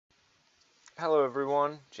Hello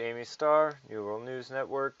everyone, JamieStarr, New World News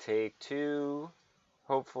Network, take 2,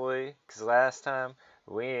 hopefully, because last time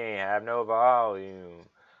we ain't have no volume.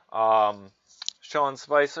 Sean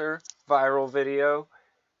Spicer, viral video.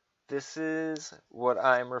 This is what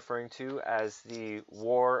I'm referring to as the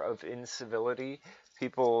War of Incivility.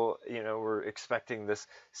 People, were expecting this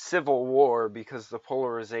civil war because the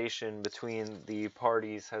polarization between the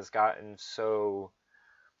parties has gotten so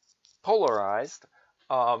polarized.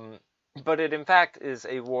 But it in fact is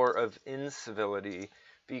a war of incivility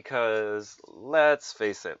because, let's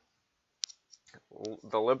face it,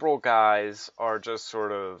 the liberal guys are just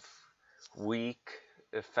sort of weak,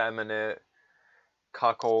 effeminate,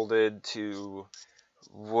 cuckolded to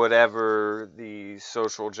whatever the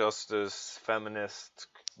social justice feminist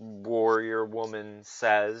warrior woman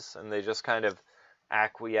says, and they just kind of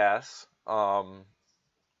acquiesce. And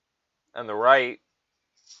the right,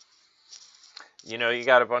 you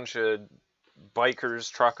got a bunch of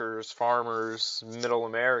bikers, truckers, farmers, middle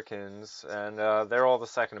Americans, and they're all the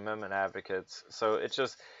Second Amendment advocates. So it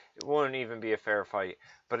wouldn't even be a fair fight.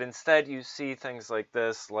 But instead you see things like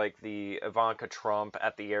this, like the Ivanka Trump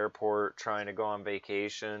at the airport trying to go on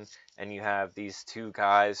vacation, and you have these two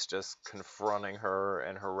guys just confronting her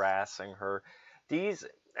and harassing her.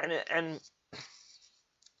 And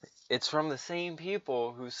it's from the same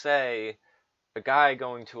people who say a guy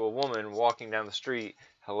going to a woman walking down the street,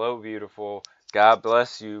 "Hello, beautiful, God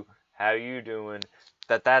bless you, how you doing?"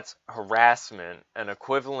 That's harassment and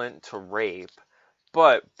equivalent to rape.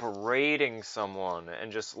 But berating someone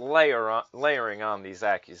and just layering on these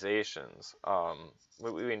accusations.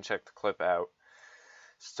 We can check the clip out.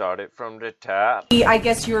 Start it from the top. I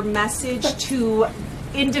guess your message to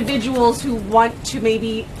individuals who want to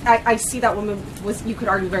maybe, I see that woman was, you could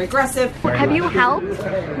argue, very aggressive. Have you helped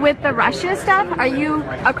with the Russia stuff? Are you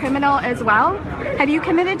a criminal as well? Have you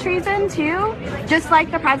committed treason too? Just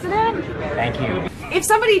like the president? Thank you. If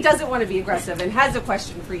somebody doesn't want to be aggressive and has a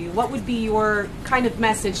question for you, what would be your kind of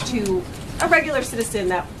message to a regular citizen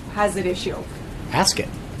that has an issue? Ask it.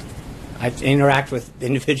 I interact with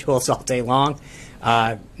individuals all day long.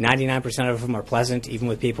 99% of them are pleasant, even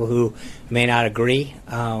with people who may not agree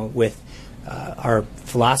with our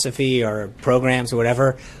philosophy or programs or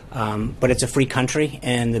whatever. But it's a free country,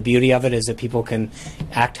 and the beauty of it is that people can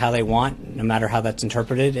act how they want, no matter how that's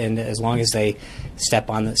interpreted. And as long as they stay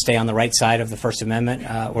on the right side of the First Amendment,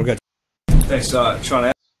 we're good. Thanks,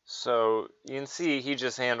 Sean. So you can see he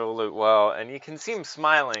just handled it well, and you can see him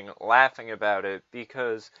smiling, laughing about it,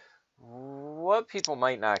 because what people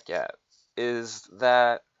might not get is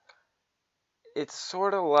that it's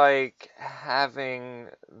sort of like having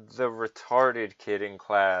the retarded kid in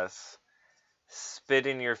class spit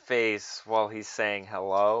in your face while he's saying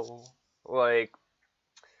hello. Like,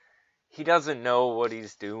 he doesn't know what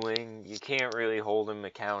he's doing. You can't really hold him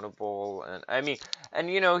accountable. And I mean, and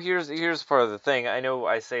here's part of the thing. I know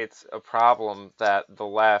I say it's a problem that the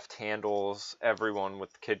left handles everyone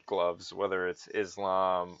with kid gloves, whether it's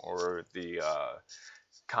Islam or the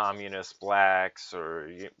communist blacks or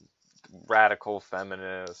radical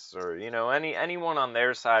feminists or anyone on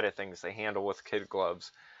their side of things they handle with kid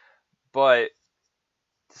gloves. But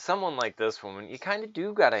someone like this woman, you kind of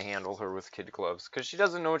do gotta handle her with kid gloves because she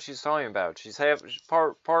doesn't know what she's talking about. She's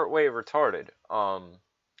part way retarded.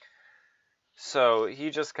 So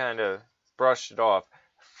he just kind of brushed it off.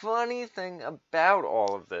 Funny thing about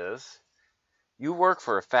all of this, you work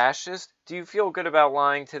for a fascist? Do you feel good about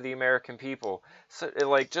lying to the American people? So,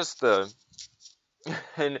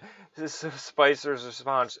 and this Spicer's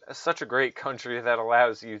response, such a great country that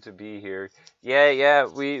allows you to be here. Yeah,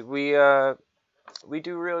 we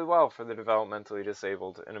do really well for the developmentally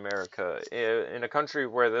disabled in America. In a country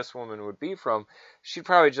where this woman would be from, she'd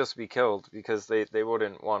probably just be killed because they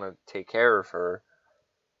wouldn't want to take care of her.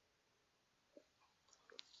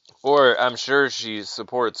 Or I'm sure she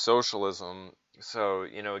supports socialism. So,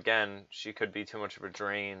 again, she could be too much of a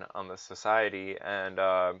drain on the society, and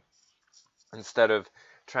instead of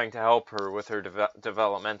trying to help her with her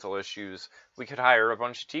developmental issues, we could hire a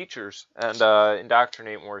bunch of teachers and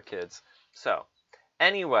indoctrinate more kids. So,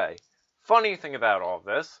 anyway, funny thing about all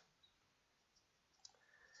this,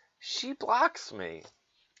 she blocks me,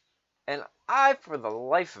 and I, for the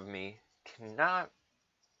life of me, cannot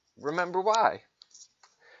remember why.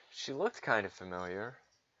 She looked kind of familiar.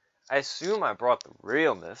 I assume I brought the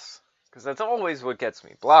realness, because that's always what gets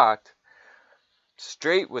me blocked.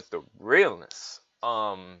 Straight with the realness.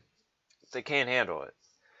 They can't handle it.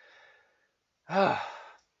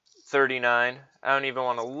 39. I don't even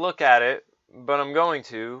want to look at it, But I'm going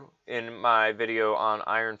to, in my video on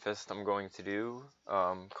Iron Fist, I'm going to do,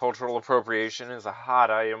 cultural appropriation is a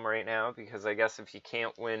hot item right now, because I guess if you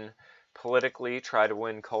can't win politically, try to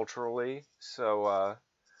win culturally. So,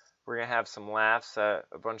 we're going to have some laughs at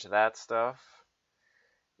a bunch of that stuff.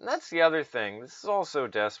 And that's the other thing. This is also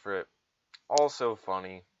desperate. Also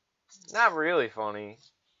funny. Not really funny,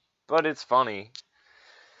 but it's funny.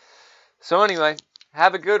 So anyway,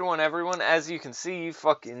 have a good one, everyone. As you can see,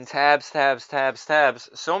 fucking tabs.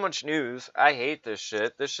 So much news. I hate this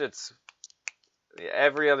shit. This shit's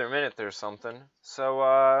every other minute there's something.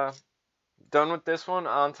 So, done with this one,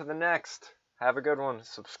 on to the next. Have a good one.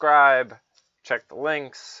 Subscribe. Check the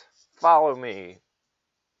links. Follow me.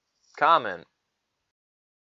 Comment.